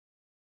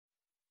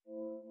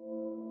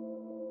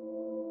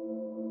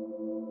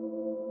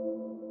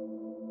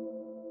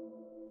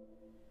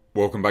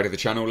Welcome back to the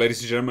channel,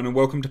 ladies and gentlemen, and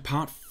welcome to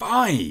part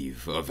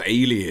 5 of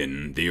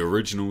Alien, the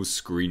original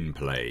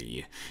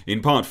screenplay.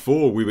 In part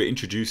 4, we were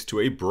introduced to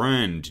a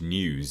brand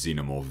new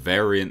Xenomorph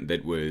variant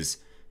that was,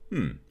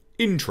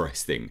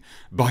 interesting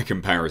by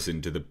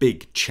comparison to the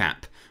big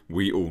chap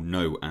we all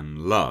know and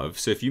love.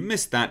 So if you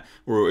missed that,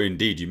 or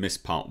indeed you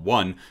missed part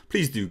 1,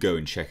 please do go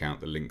and check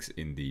out the links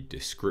in the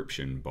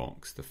description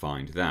box to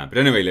find that. But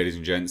anyway, ladies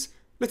and gents,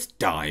 let's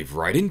dive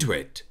right into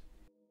it.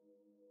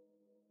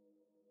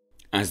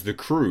 As the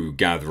crew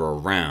gather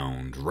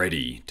around,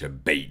 ready to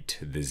bait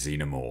the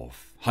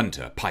Xenomorph,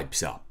 Hunter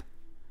pipes up.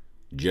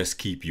 Just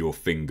keep your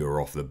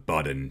finger off the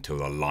button till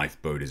the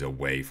lifeboat is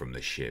away from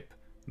the ship.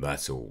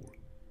 That's all.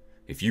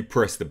 If you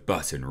press the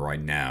button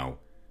right now,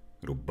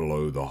 it'll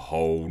blow the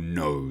whole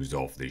nose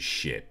off the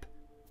ship.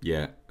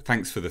 Yeah,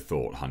 thanks for the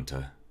thought,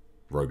 Hunter,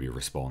 Roby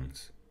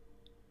responds.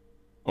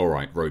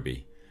 Alright,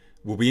 Roby,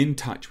 we'll be in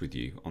touch with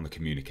you on the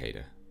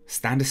communicator.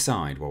 Stand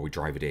aside while we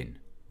drive it in.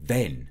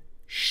 Then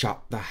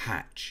shut the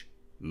hatch,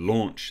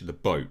 launch the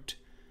boat,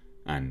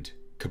 and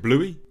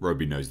kablooey?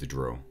 Roby knows the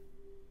drill.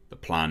 The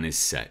plan is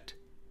set.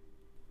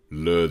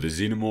 Lure the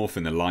Xenomorph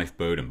in the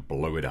lifeboat and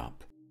blow it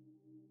up.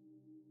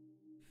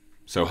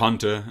 So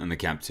Hunter and the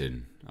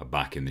captain are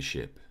back in the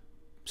ship,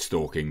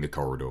 stalking the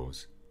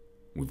corridors.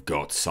 We've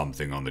got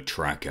something on the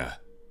tracker.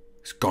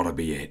 It's gotta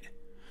be it.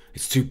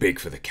 It's too big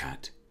for the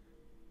cat.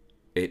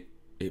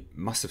 It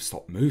must have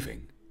stopped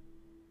moving.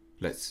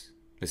 Let's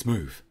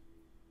move.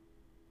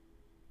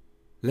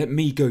 Let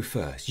me go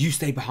first. You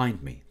stay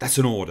behind me. That's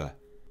an order.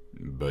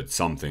 But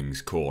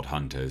something's caught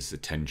Hunter's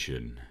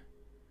attention.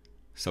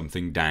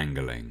 Something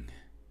dangling.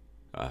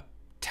 A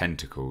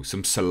tentacle.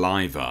 Some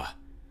saliva.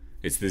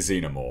 It's the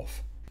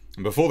Xenomorph.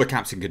 And before the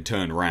captain can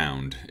turn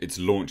round, it's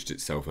launched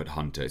itself at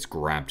Hunter. It's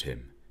grabbed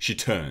him. She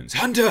turns.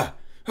 Hunter!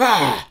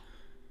 Ah!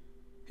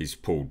 He's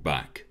pulled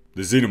back.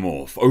 The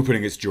Xenomorph,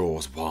 opening its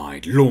jaws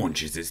wide,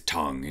 launches its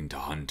tongue into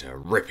Hunter,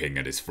 ripping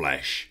at his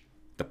flesh.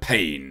 The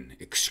pain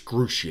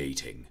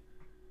excruciating.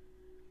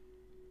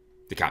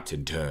 The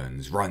captain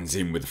turns, runs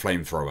in with the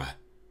flamethrower.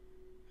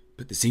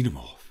 But the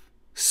Xenomorph,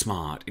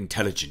 smart,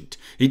 intelligent,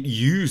 it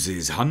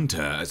uses Hunter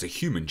as a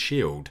human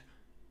shield.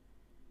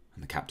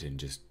 And the captain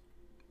just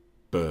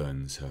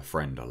burns her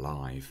friend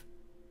alive.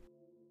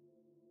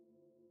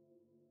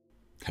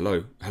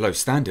 Hello,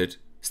 Standard,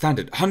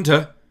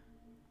 Hunter!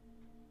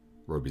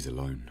 Roby's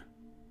alone.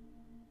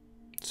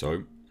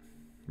 So,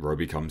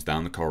 Roby comes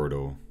down the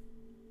corridor,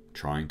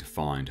 trying to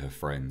find her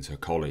friends, her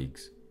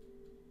colleagues.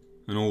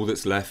 And all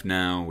that's left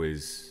now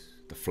is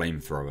the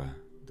flamethrower,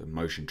 the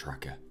motion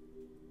tracker,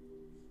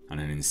 and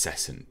an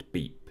incessant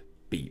beep,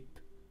 beep,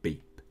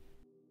 beep.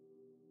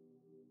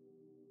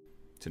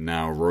 So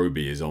now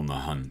Roby is on the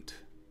hunt.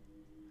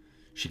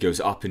 She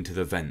goes up into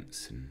the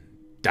vents and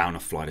down a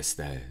flight of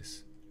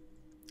stairs.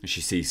 And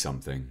she sees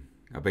something,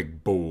 a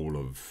big ball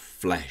of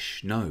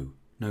flesh. No,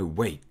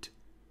 wait.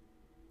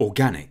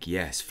 Organic,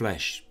 yes.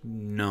 Flesh,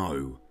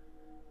 no.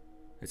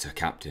 It's her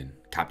captain,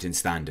 Captain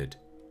Standard.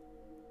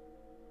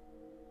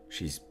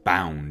 She's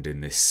bound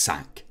in this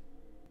sack,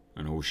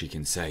 and all she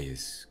can say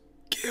is,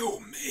 "Kill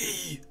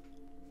me!"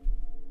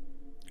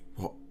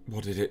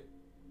 What did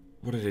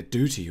it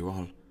do to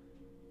you?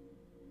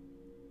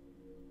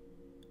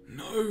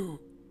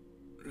 No,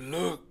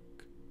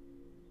 look.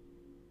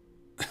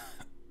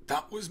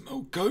 That was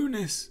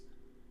Melkonis.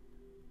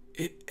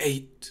 It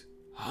ate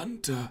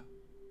Hunter.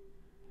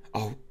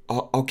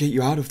 I'll get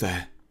you out of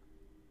there.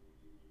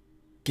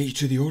 Get you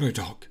to the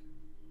autodock.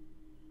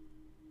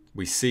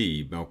 We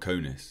see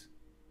Melkonis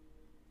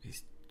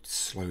is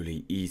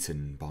slowly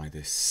eaten by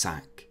this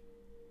sack.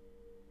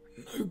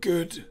 No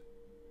good.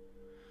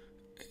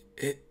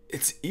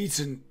 It's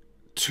eaten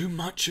too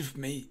much of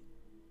me.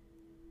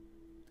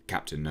 The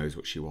captain knows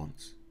what she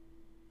wants.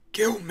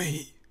 Kill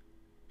me,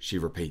 she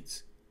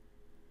repeats.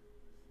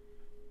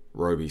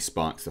 Roby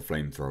sparks the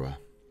flamethrower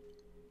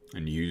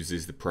and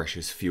uses the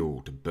precious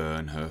fuel to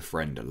burn her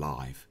friend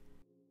alive.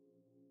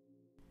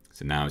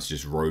 So now it's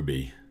just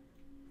Roby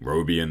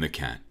and the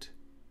cat.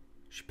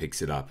 She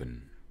picks it up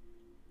and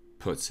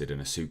puts it in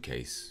a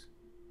suitcase.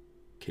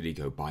 Kitty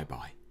go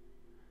bye-bye.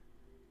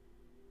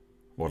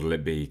 What'll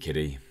it be,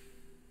 Kitty?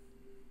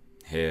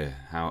 Here,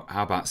 how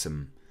about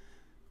some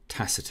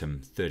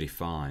Tacitum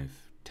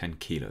 35, 10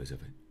 kilos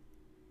of it.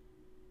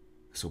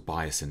 This'll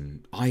buy us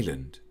an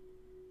island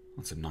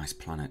on some nice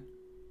planet.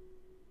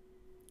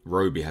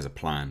 Roby has a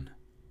plan.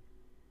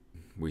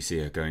 We see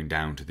her going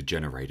down to the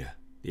generator,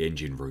 the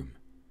engine room.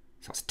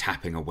 Starts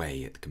tapping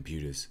away at the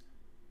computers.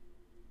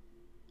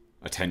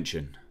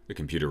 Attention, the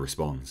computer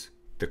responds.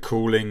 The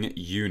cooling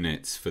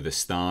units for the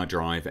star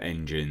drive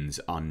engines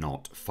are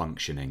not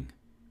functioning.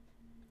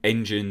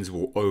 Engines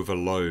will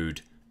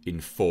overload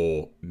in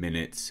 4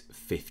 minutes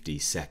 50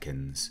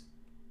 seconds.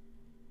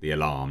 The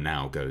alarm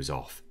now goes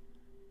off,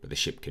 but the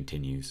ship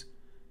continues.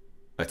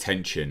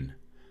 Attention,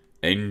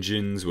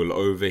 engines will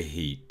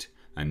overheat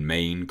and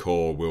main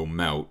core will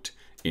melt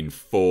in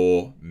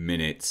 4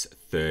 minutes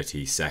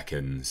 30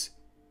 seconds.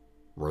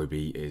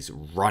 Roby is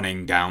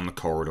running down the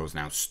corridors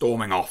now,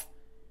 storming off.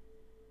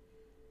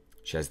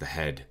 She has the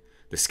head,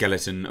 the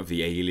skeleton of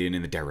the alien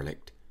in the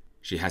derelict.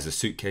 She has a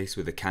suitcase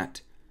with a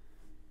cat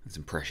and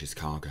some precious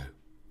cargo.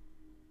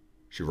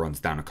 She runs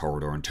down a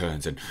corridor and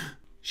turns and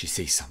she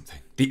sees something.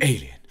 The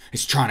alien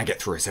is trying to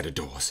get through a set of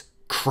doors.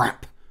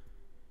 Crap!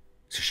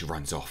 So she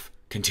runs off,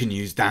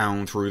 continues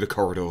down through the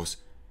corridors,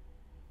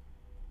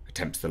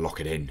 attempts to lock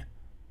it in.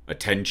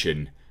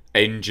 Attention,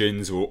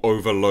 engines will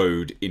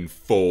overload in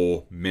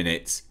 4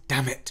 minutes.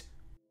 Damn it!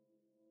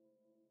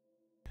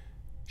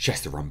 She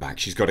has to run back.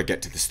 She's got to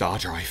get to the star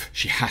drive.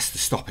 She has to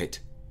stop it.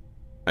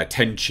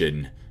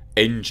 Attention,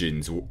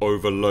 engines will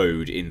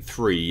overload in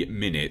 3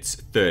 minutes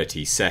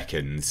 30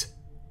 seconds.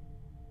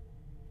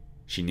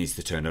 She needs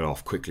to turn it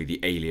off quickly.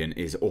 The alien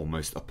is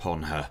almost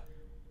upon her.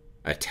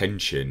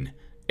 Attention,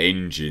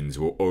 engines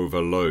will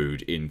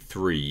overload in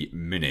 3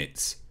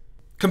 minutes.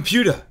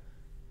 Computer!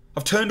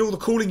 I've turned all the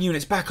cooling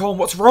units back on.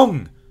 What's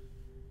wrong?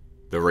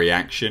 The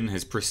reaction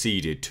has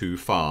proceeded too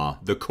far.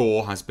 The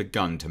core has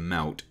begun to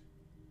melt.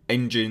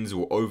 Engines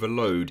will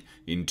overload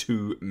in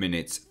 2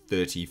 minutes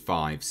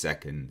 35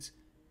 seconds.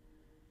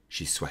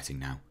 She's sweating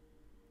now.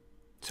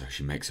 So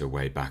she makes her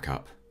way back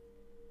up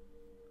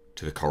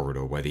to the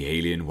corridor where the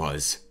alien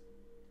was.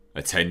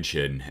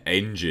 Attention,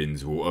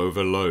 engines will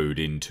overload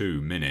in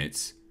 2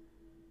 minutes.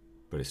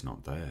 But it's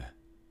not there.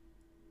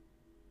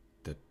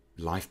 The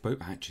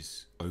lifeboat hatch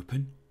is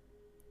open.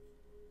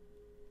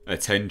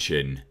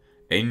 Attention,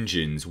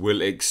 engines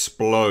will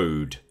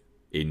explode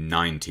in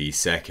 90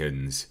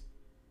 seconds.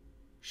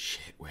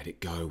 Shit, where'd it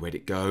go? Where'd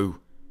it go?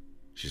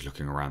 She's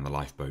looking around the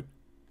lifeboat.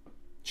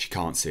 She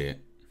can't see it.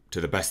 To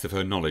the best of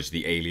her knowledge,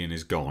 the alien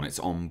is gone. It's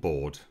on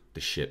board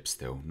the ship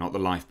still, not the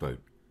lifeboat.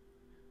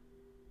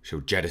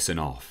 She'll jettison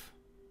off,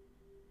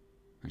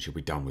 and she'll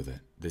be done with it.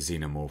 The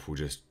Xenomorph will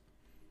just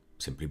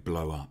simply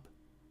blow up.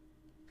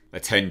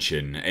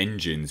 Attention,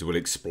 engines will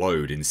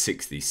explode in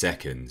 60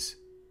 seconds.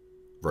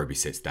 Roby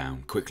sits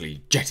down,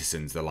 quickly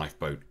jettisons the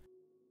lifeboat.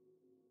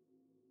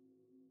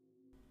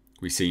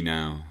 We see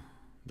now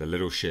the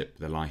little ship,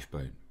 the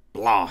lifeboat,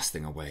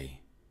 blasting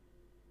away.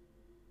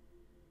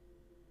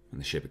 And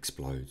the ship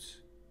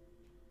explodes.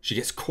 She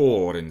gets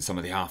caught in some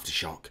of the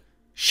aftershock,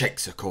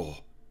 shakes her core.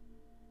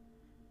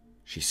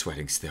 She's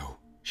sweating still.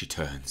 She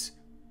turns.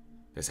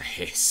 There's a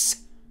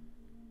hiss.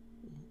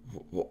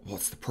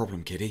 What's the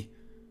problem, Kitty?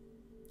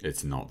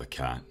 It's not the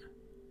cat.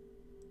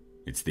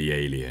 It's the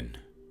alien.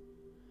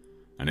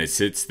 And it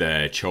sits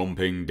there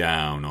chomping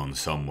down on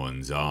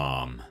someone's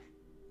arm.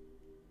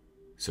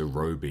 So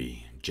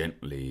Roby,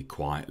 gently,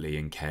 quietly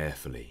and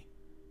carefully,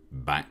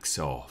 backs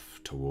off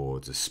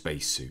towards a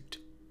spacesuit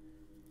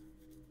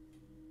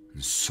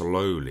and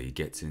slowly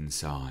gets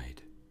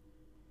inside,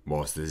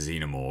 whilst the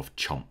Xenomorph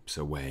chomps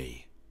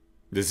away.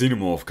 The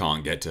Xenomorph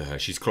can't get to her.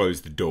 She's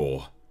closed the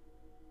door,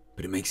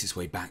 but it makes its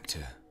way back to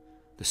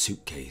the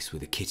suitcase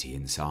with a kitty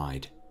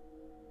inside.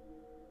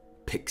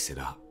 Picks it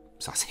up,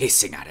 starts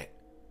hissing at it.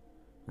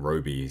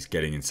 Roby is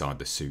getting inside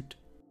the suit.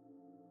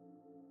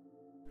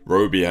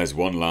 Roby has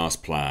one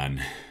last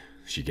plan.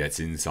 She gets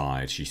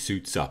inside, she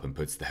suits up and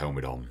puts the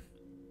helmet on,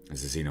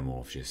 as the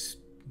Xenomorph just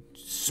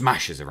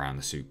smashes around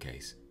the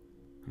suitcase,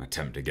 an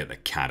attempt to get the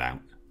cat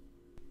out.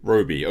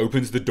 Roby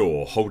opens the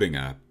door holding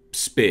a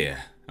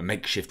spear, a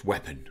makeshift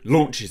weapon,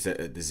 launches it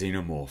at the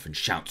Xenomorph and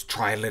shouts,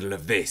 "Try a little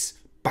of this,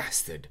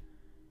 bastard!"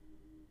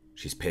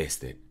 She's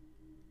pierced it.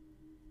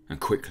 And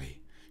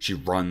quickly, she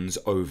runs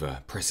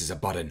over, presses a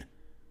button.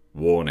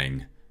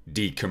 Warning,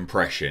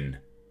 decompression.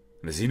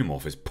 And the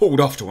Xenomorph is pulled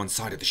off to one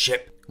side of the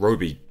ship.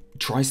 Roby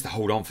tries to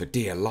hold on for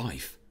dear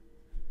life.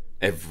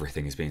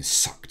 Everything is being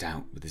sucked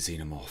out with the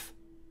Xenomorph.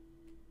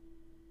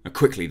 And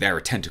quickly there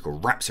a tentacle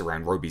wraps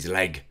around Roby's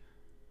leg.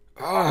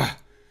 But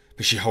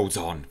she holds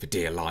on for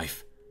dear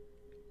life.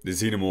 The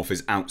Xenomorph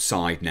is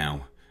outside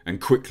now, and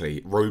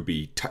quickly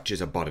Roby touches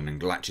a button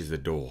and latches the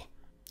door,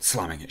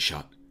 slamming it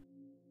shut.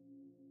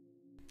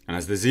 And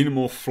as the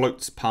Xenomorph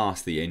floats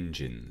past the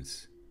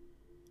engines,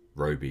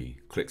 Roby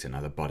clicks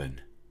another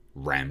button.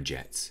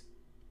 Ramjets.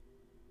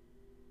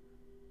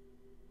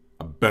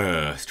 A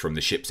burst from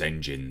the ship's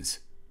engines,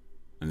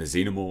 and the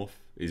Xenomorph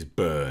is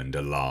burned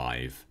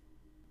alive.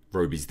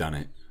 Roby's done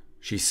it.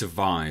 She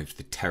survived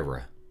the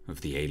terror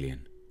of the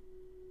alien,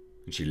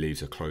 and she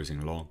leaves her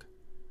closing log.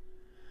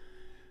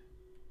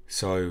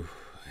 So,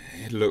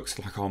 it looks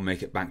like I'll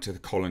make it back to the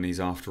colonies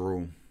after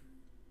all.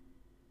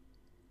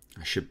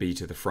 I should be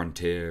to the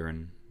frontier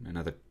in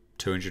another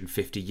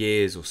 250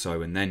 years or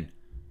so, and then,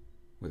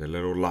 with a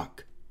little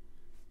luck,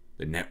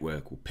 the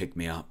network will pick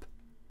me up.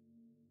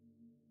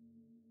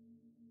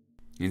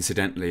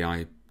 Incidentally,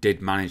 I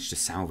did manage to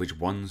salvage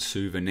one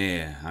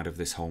souvenir out of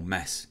this whole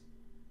mess.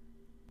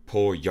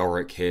 Poor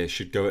Yorick here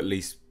should go at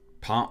least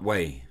part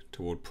way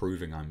toward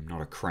proving I'm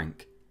not a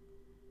crank.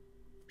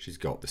 She's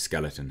got the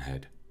skeleton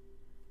head.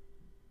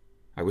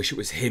 I wish it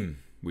was him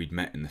we'd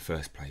met in the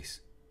first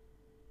place.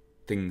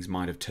 Things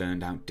might have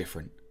turned out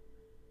different.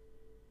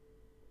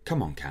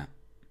 Come on, Cat.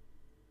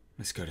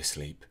 Let's go to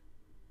sleep.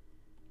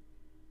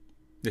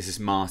 This is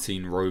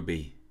Martin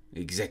Roby,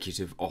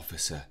 Executive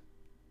Officer,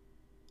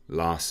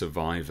 last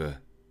survivor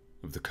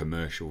of the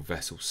commercial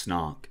vessel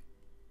Snark.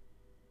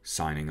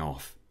 signing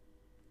off.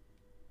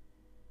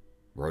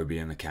 Roby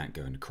and the cat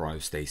go into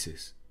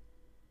cryostasis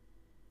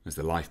as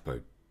the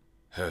lifeboat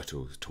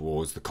hurtles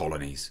towards the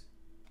colonies.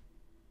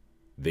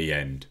 The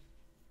end.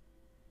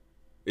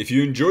 If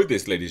you enjoyed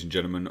this, ladies and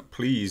gentlemen,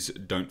 please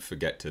don't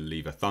forget to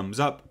leave a thumbs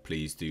up.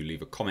 Please do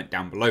leave a comment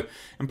down below.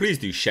 And please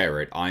do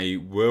share it. I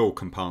will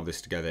compile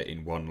this together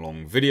in one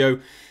long video.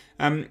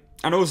 And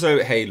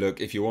also, hey, look,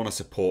 if you want to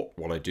support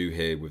what I do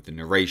here with the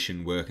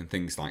narration work and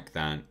things like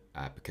that,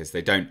 because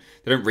they don't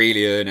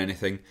really earn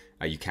anything,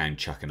 you can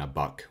chuck in a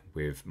buck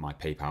with my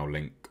PayPal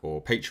link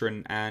or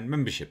Patreon and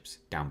memberships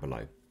down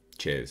below.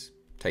 Cheers.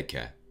 Take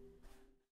care.